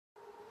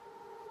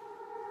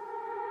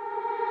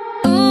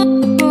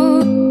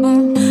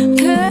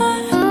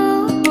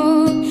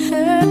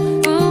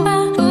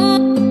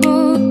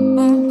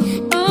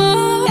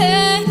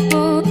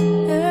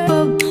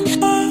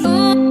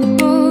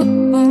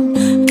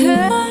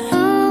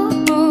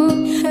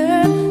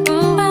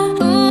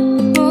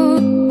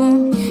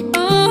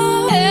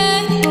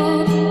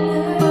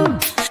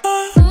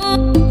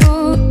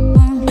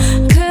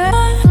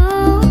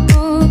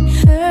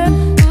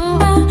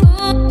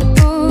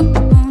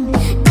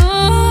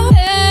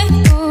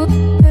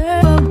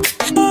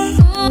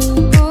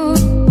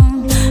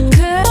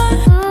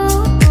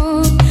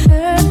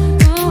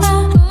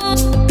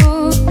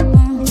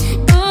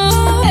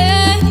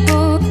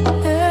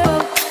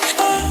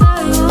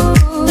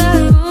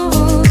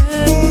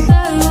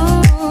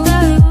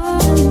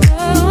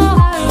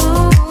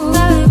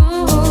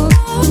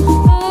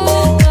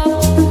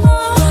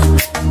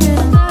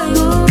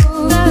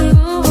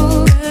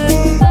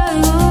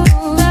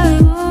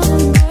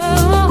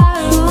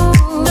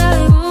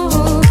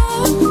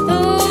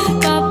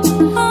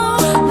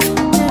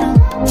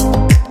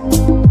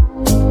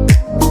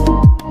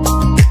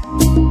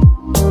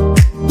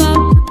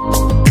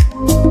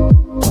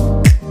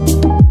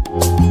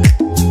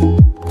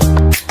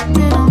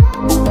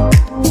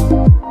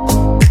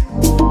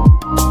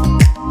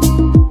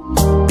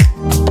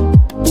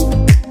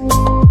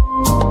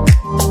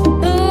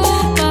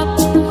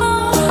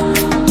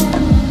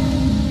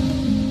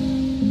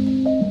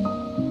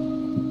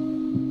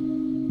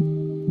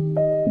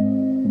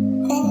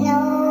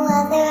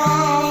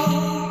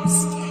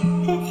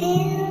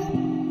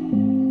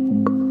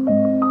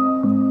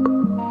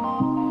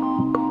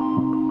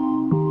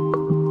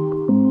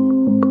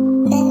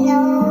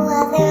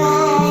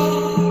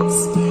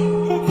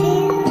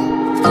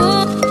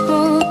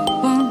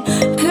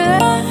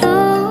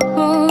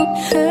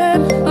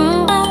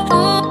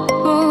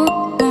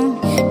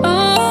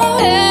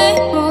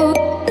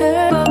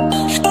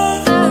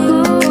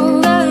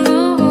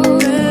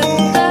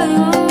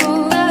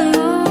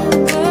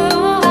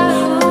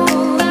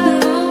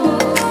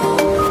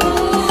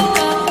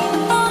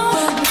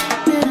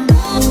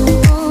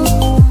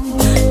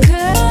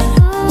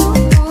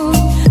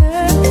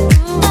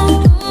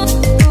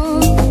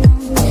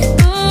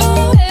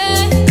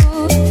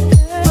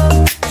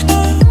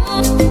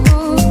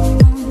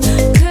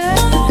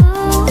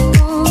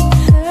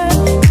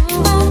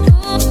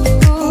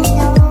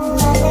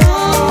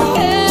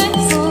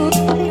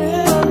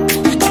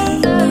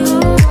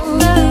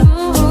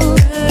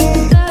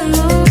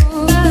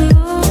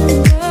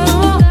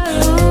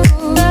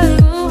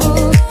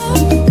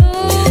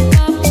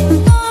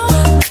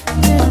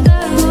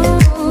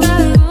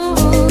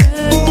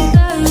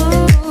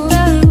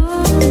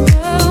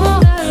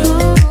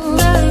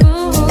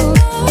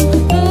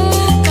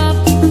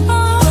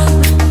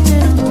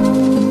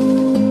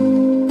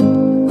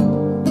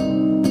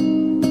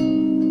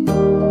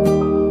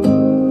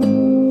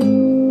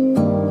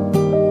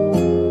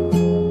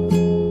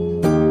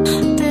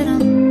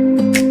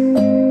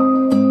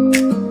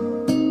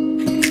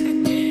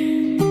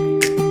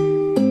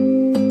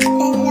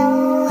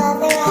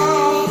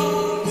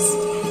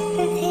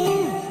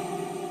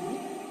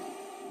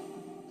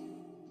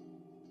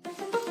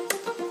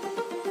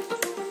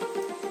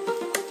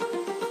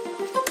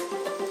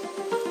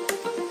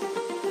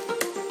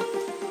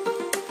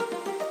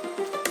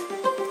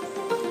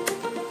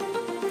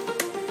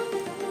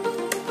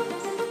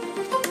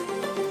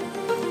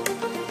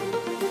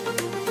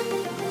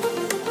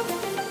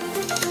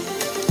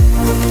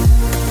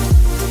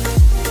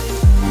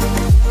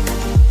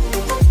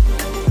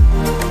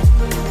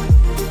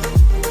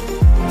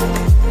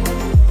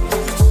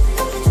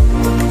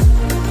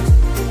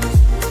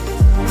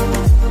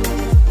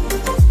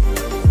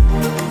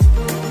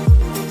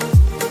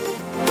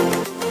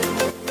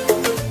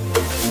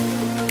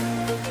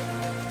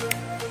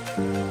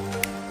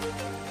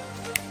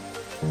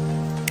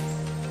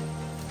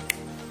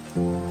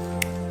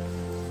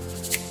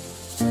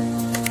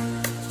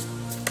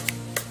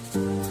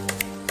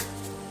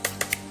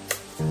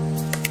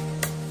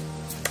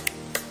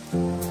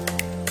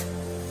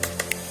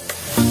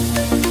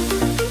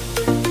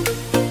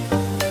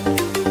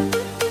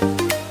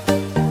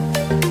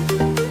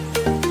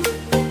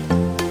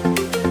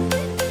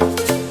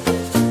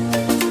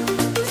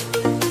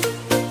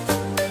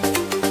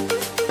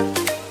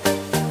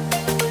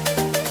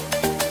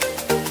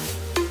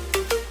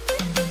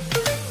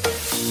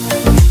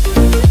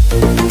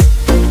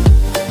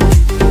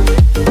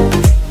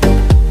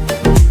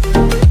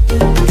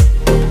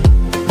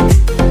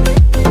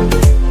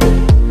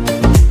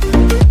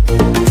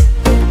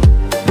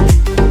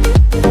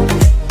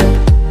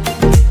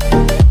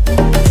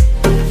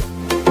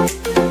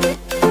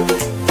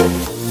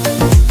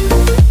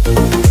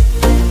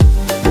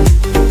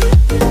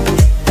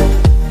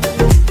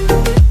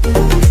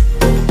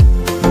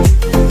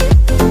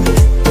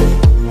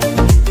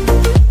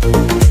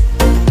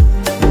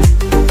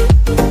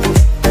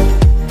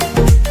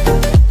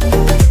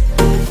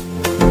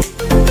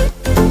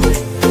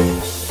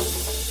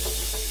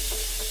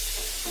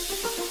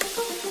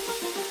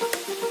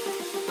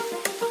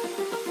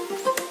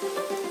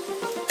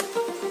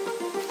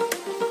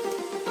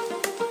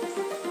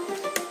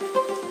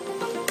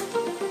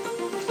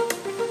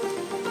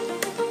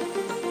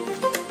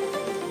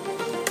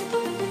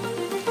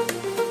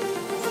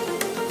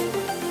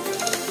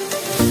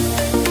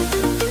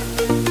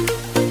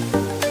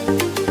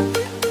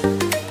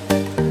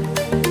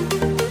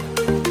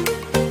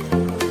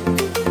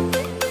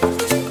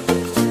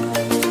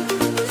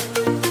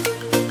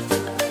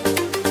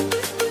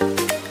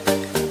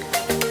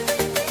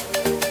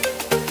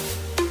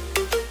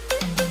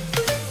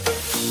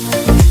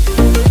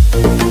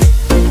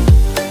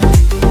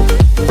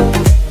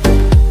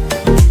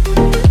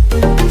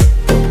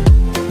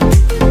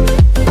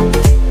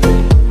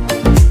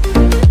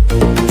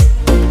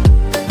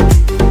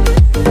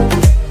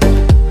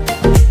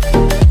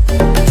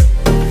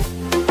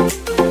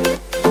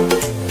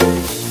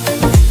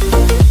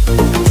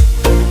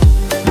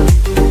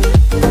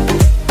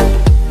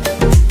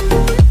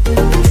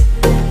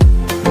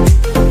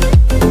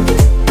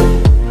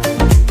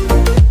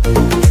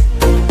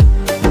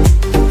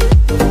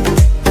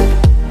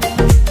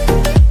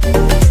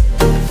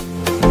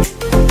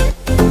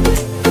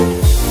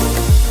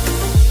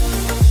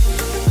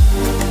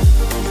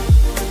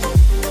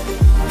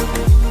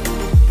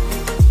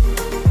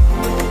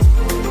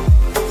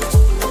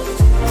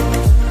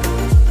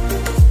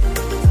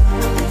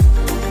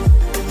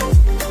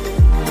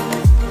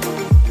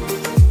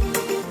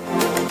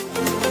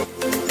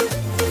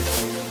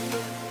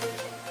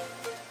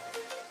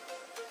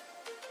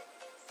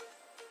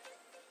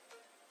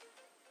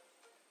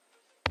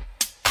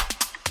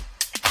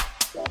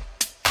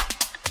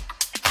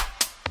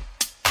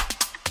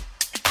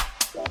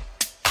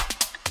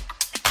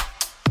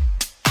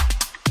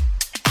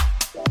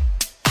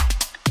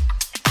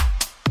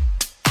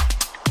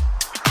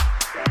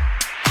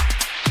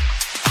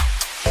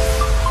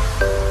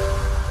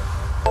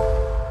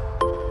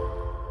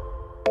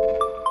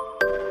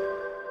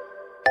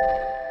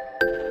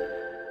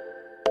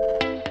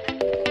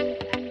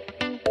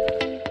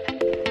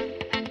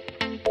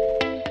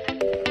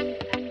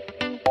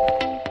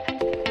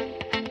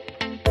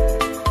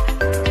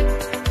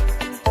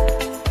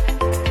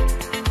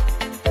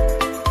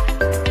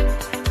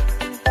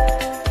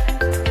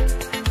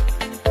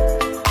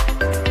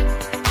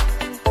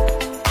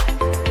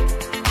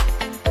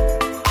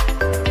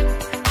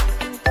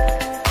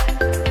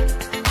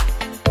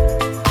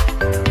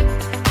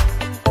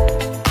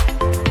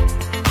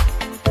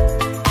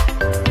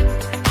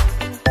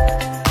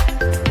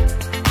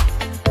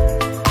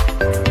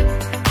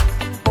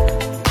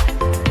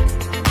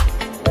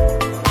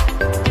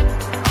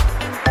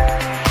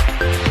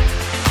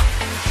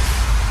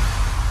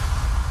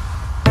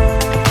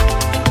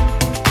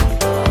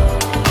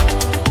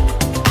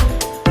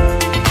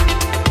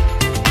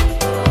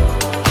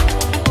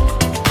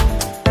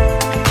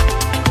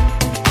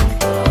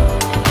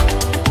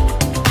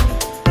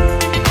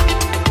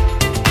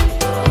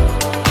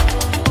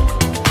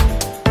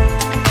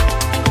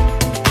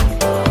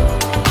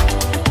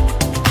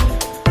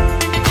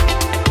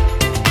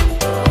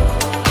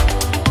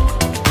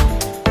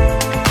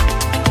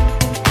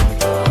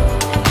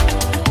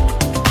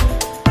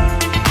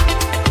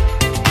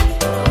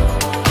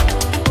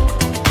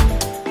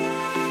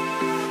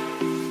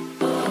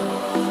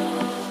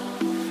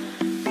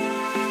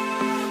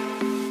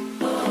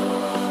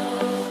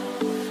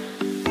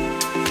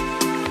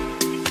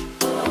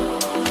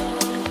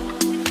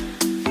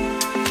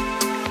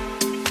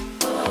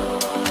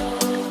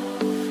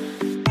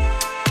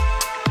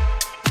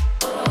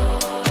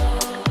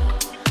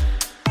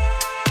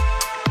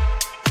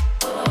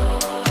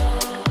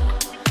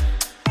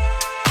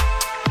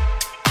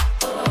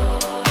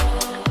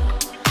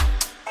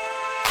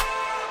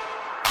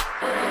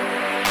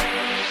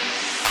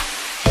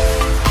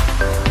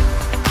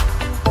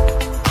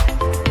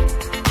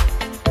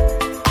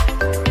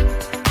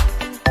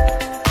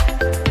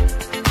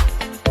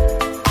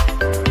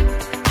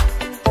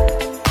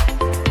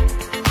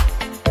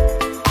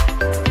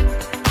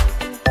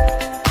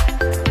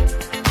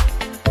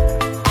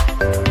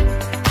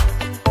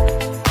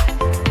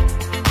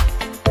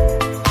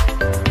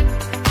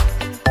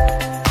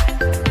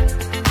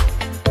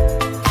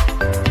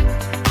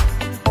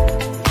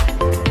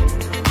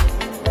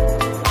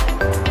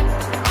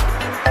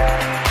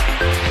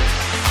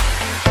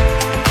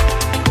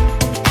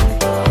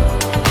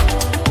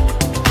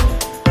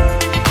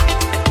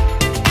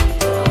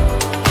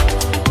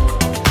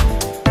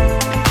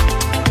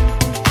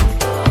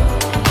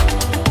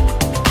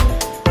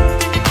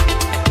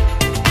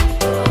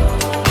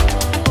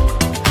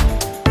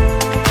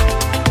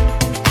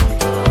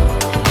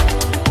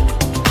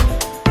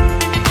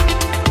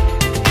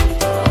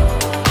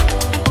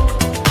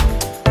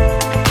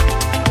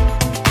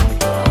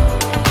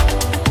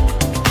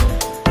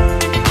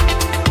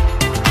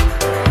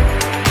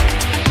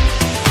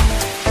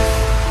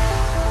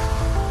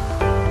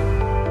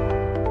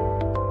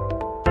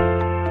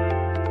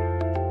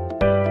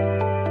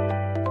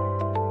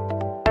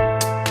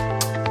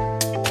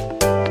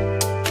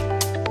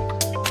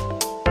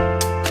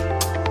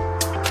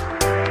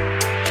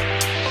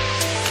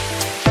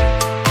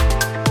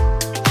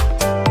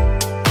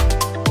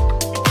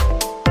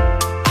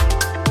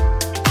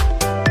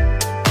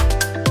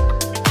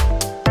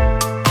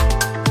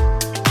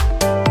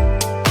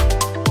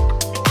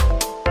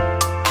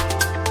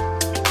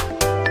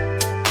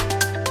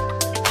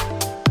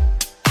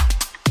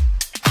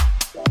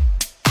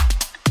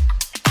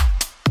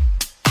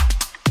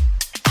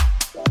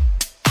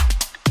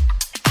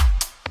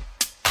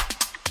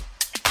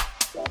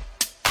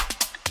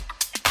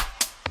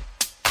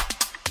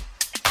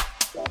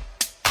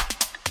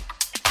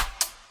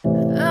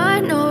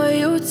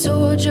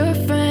told your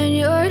friend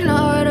you're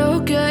not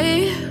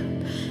okay,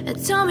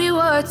 and tell me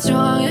what's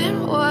wrong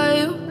and why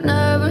you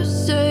never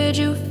said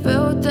you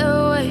felt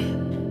that way.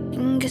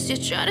 And guess you're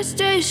trying to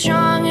stay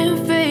strong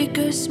and fake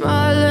a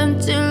smile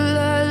until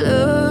I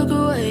look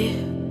away.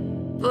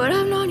 But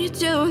I've known you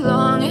too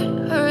long,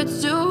 it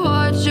hurts to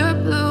watch your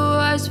blue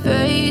eyes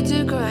fade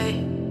to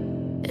gray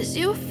as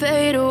you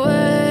fade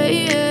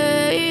away,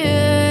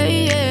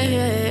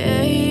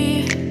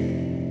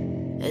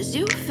 as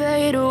you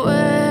fade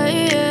away.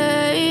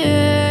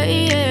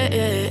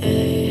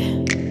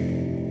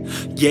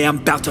 Yeah, I'm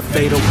about to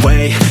fade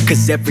away,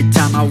 cause every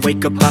time I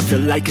wake up I feel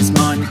like it's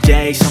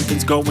Monday.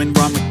 Something's going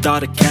wrong with all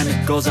the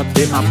chemicals up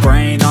in my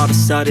brain. All of a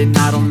sudden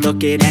I don't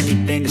look at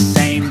anything the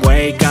same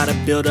way. Got a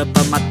buildup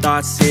of my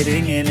thoughts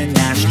sitting in an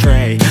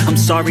ashtray. I'm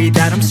sorry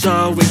that I'm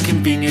so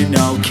inconvenient,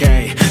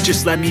 okay.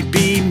 Just let me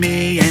be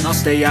me and I'll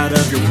stay out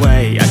of your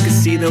way. I can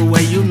see the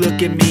way you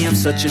look at me, I'm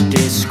such a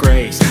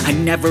disgrace. I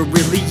never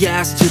really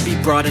asked to be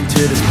brought into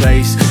this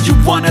place. You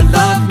wanna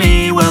love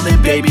me? Well then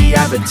baby,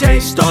 have a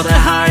taste. All the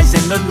highs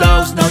and the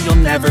lows, no, you'll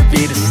never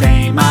be the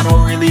same. I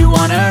don't really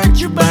wanna hurt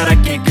you, but I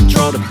can't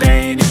control the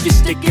pain. If you're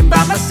sticking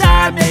by my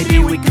side, maybe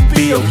we could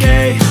be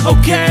okay.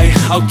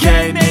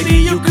 Okay, maybe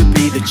you could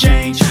be the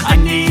change I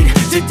need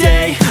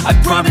today. I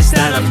promise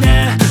that I've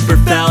never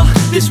felt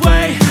this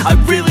way. I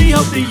really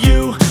hope that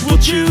you will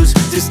choose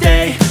to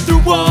stay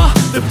through all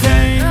the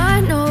pain.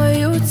 I know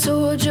you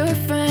told your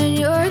friend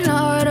you're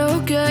not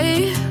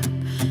okay,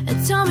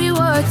 and tell me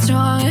what's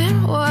wrong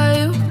and why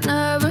you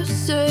never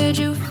said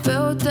you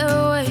felt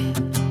that way.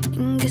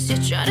 Guess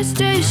you're trying to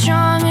stay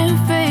strong and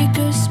fake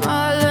a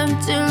smile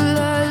until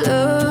I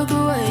look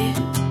away.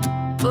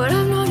 But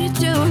I've known you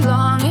too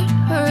long, it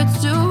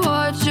hurts to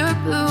watch your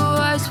blue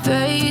eyes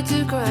fade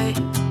to gray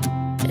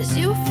as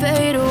you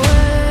fade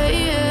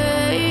away,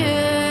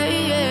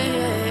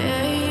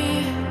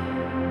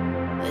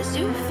 as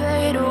you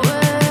fade away,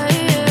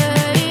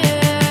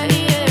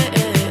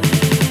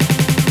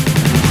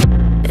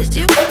 as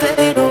you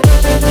fade away.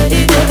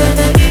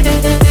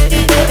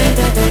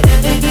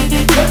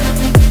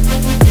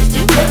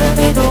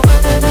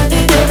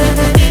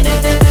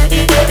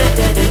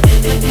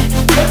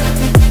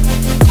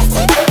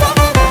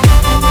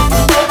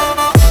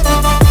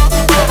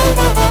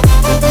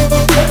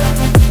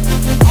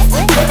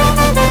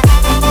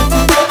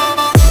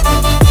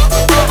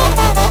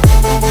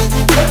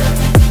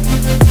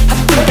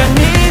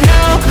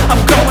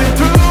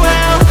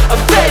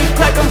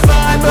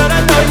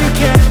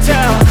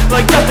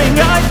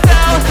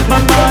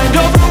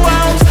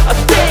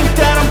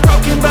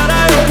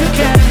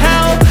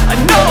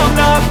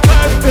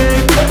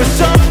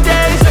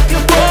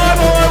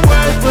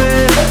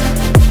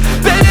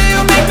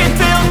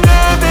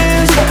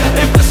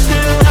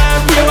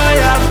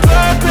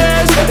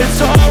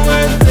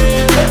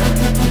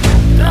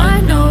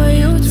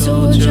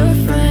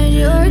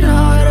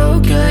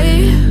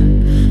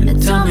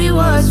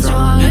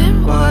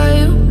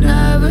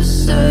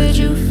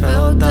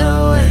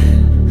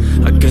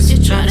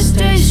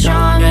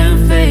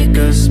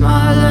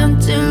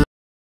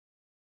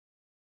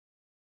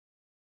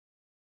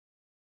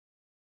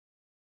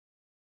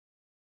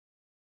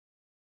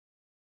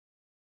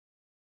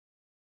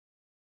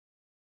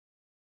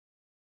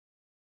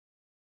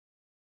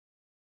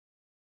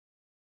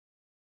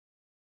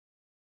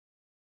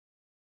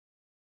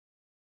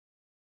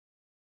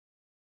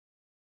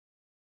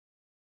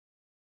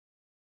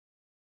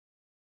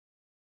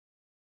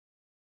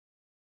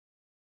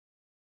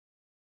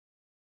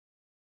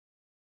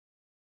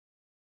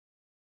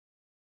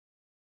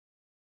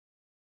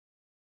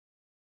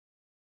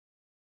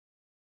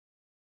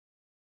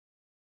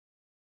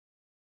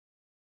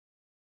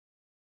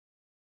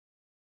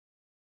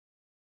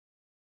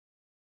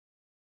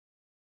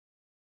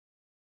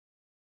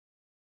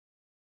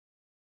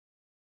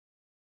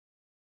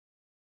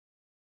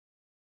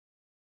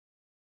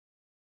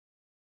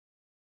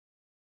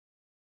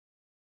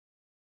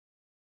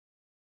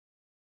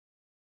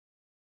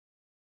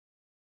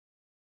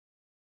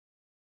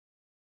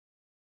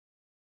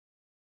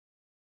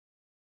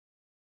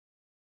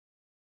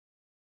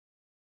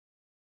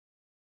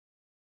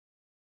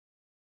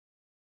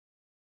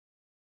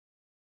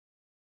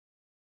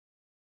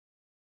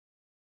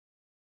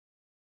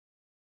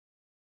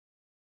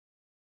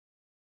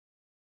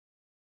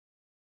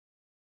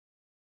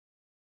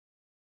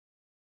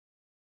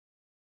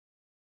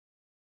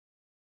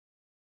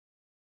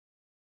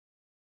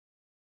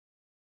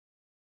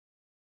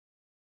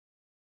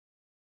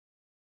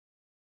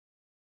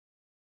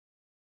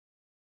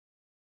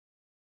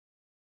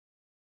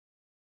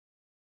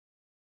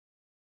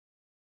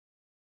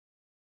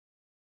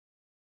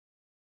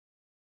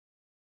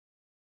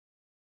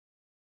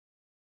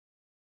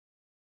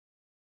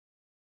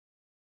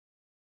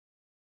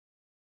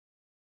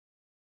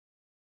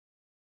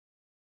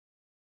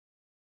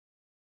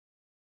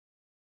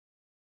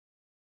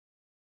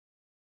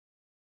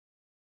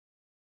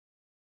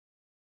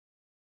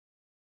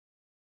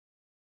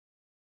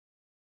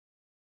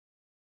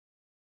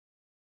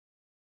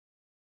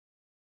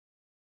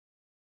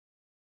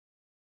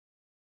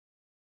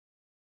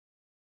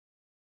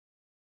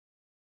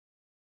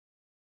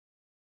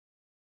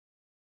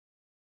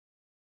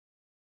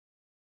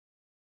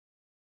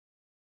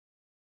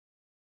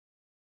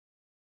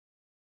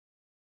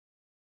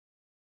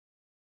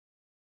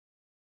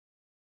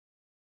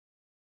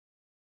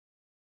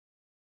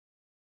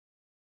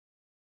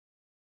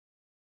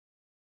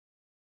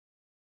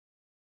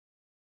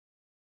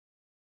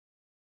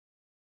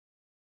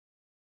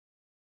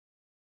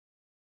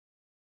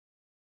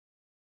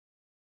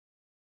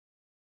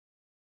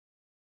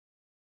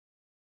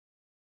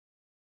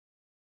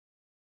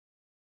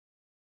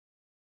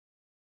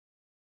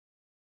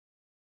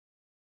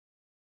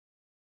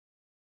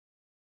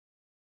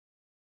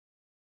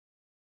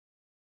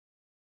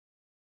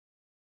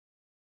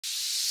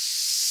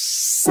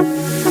 stuck on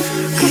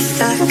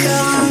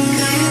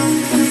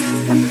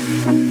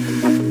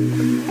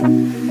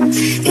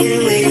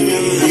in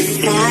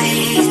waiting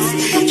nights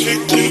to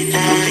get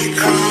that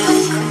call.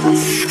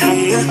 I'm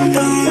up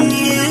on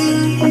you.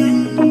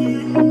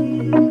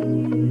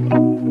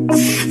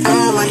 I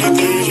wanna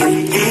do you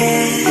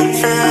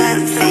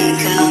ever think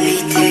of me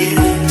too.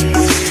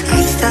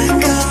 I'm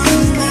stuck on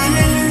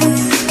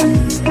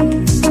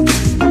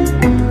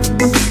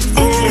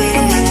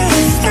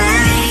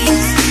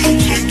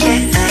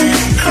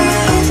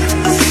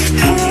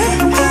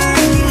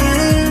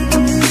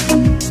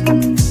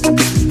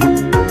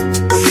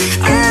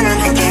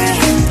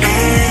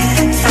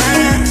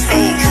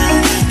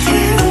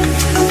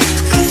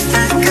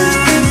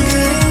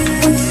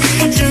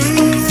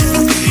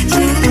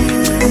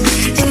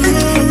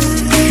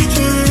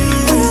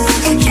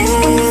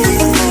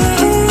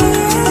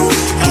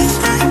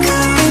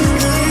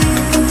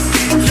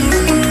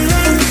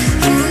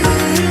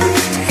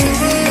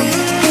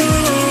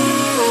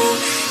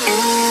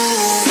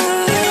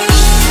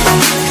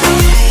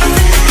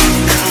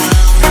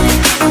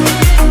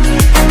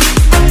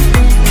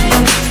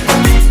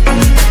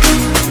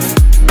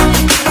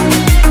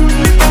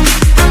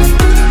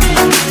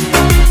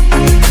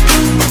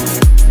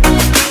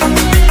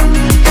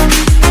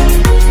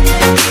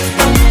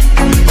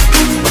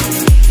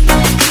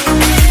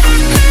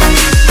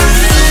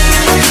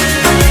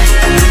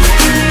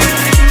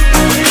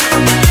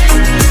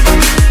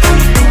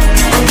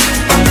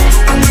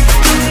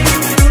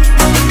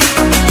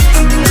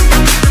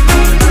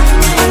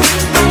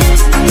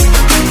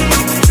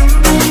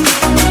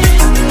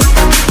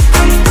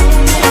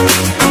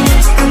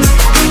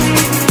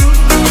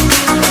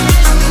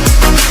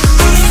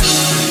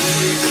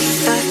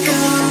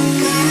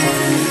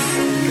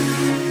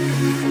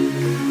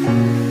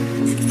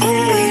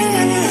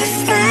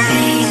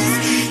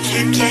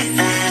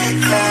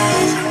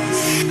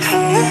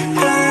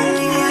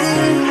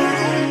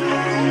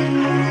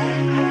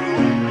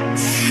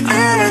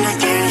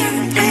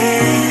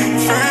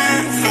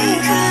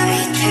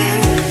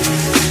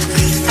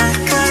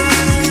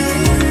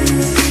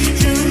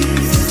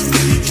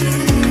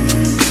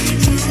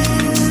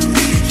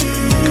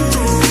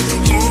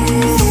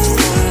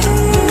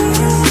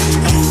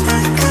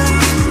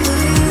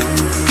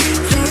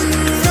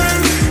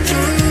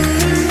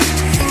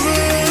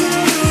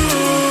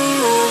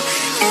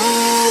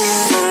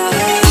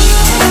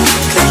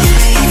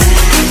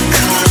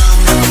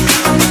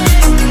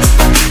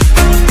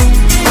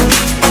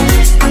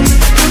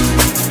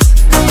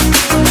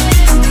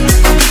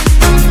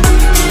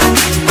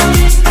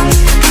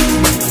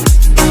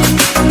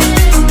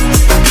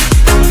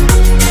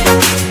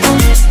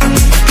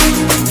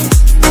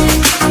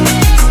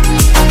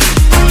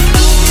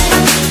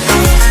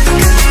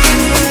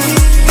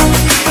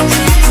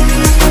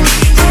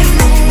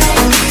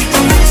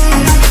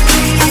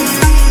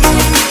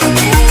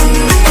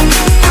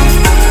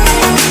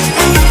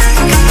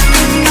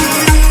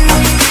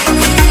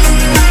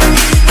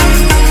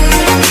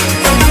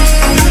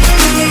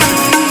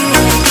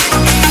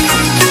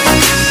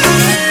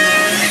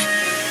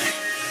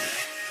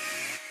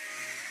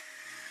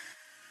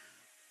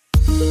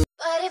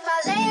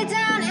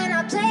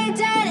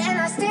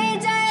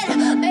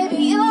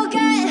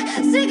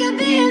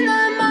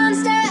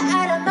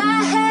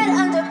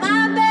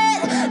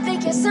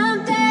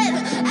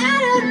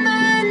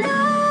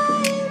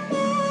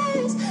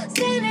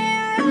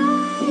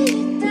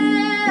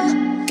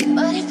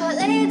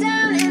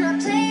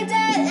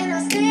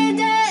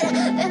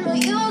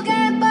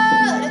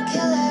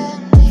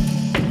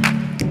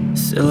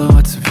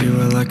Silhouettes of you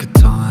are like a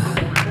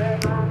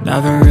taunt.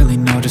 Never really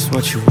know just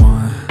what you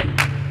want.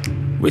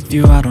 With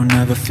you I don't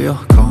ever feel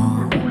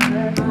calm.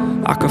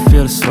 I can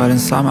feel the sweat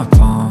inside my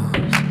palms.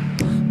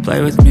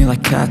 Play with me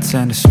like cats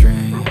and a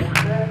string.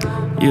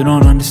 You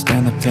don't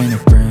understand the pain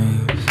it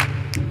brings.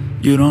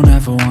 You don't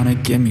ever wanna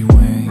give me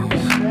wings.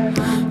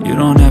 You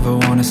don't ever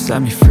wanna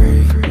set me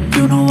free.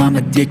 You know I'm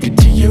addicted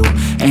to you,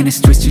 and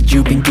it's twisted,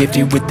 you've been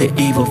gifted with the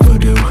evil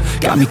voodoo.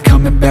 Got me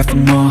coming back for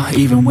more,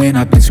 even when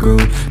I've been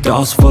screwed.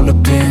 Dolls full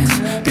of pins,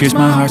 pierce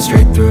my heart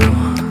straight through.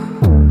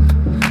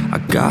 I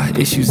got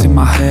issues in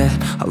my head,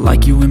 I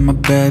like you in my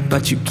bed,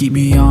 but you keep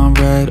me on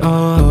red.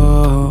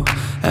 Oh,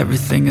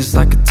 everything is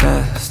like a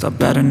test, I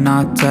better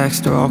not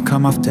text or I'll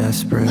come off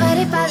desperate. But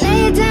if I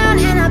lay down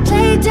and I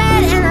play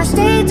dead and I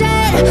stay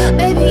dead,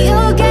 baby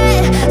you'll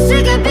get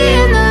sick of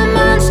being the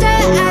monster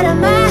out of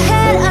my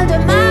head, under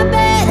my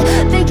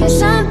bed, thinking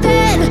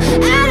something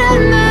out of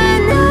my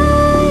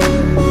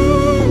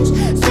nightmares,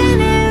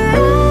 standing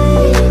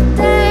right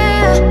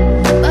there.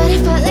 But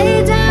if I lay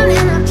down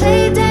and I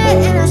play dead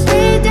and I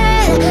stay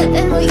dead,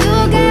 then will you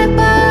get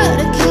bored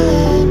of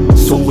killing?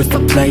 So if I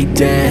play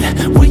dead,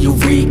 will you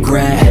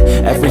regret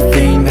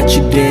everything that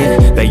you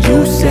did, that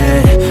you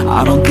said?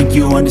 I don't think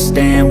you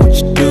understand what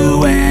you're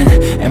doing,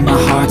 and my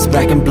heart's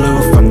black and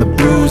blue from the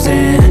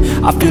bruising.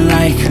 I feel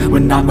like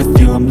when I'm with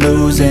you I'm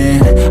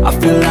losing. I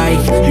feel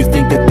like you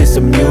think that this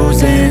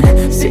amusing,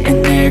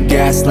 sitting there there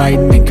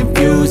gaslighting and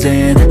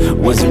confusing?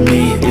 Was it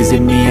me? Is it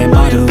me? Am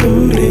I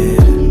deluded?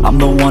 I'm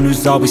the one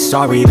who's always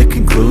sorry, the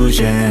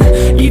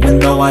conclusion. Even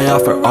though I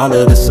offer all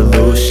of the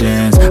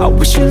solutions, I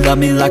wish you loved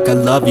me like I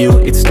love you,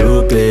 it's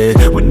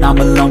stupid. When I'm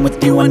alone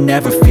with you I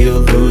never feel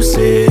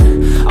lucid.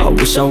 I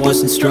wish I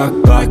wasn't struck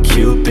by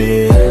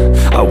Cupid.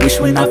 I wish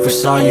when I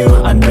first saw you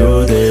I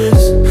knew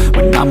this.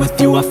 When I'm with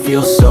you I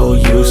feel so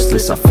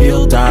useless, I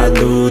feel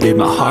diluted,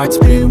 my heart's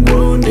been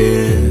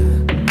wounded.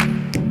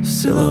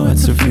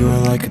 Silhouettes of you are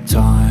like a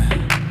taunt,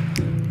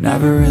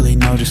 never really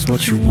know just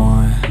what you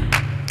want.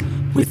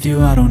 With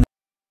you I don't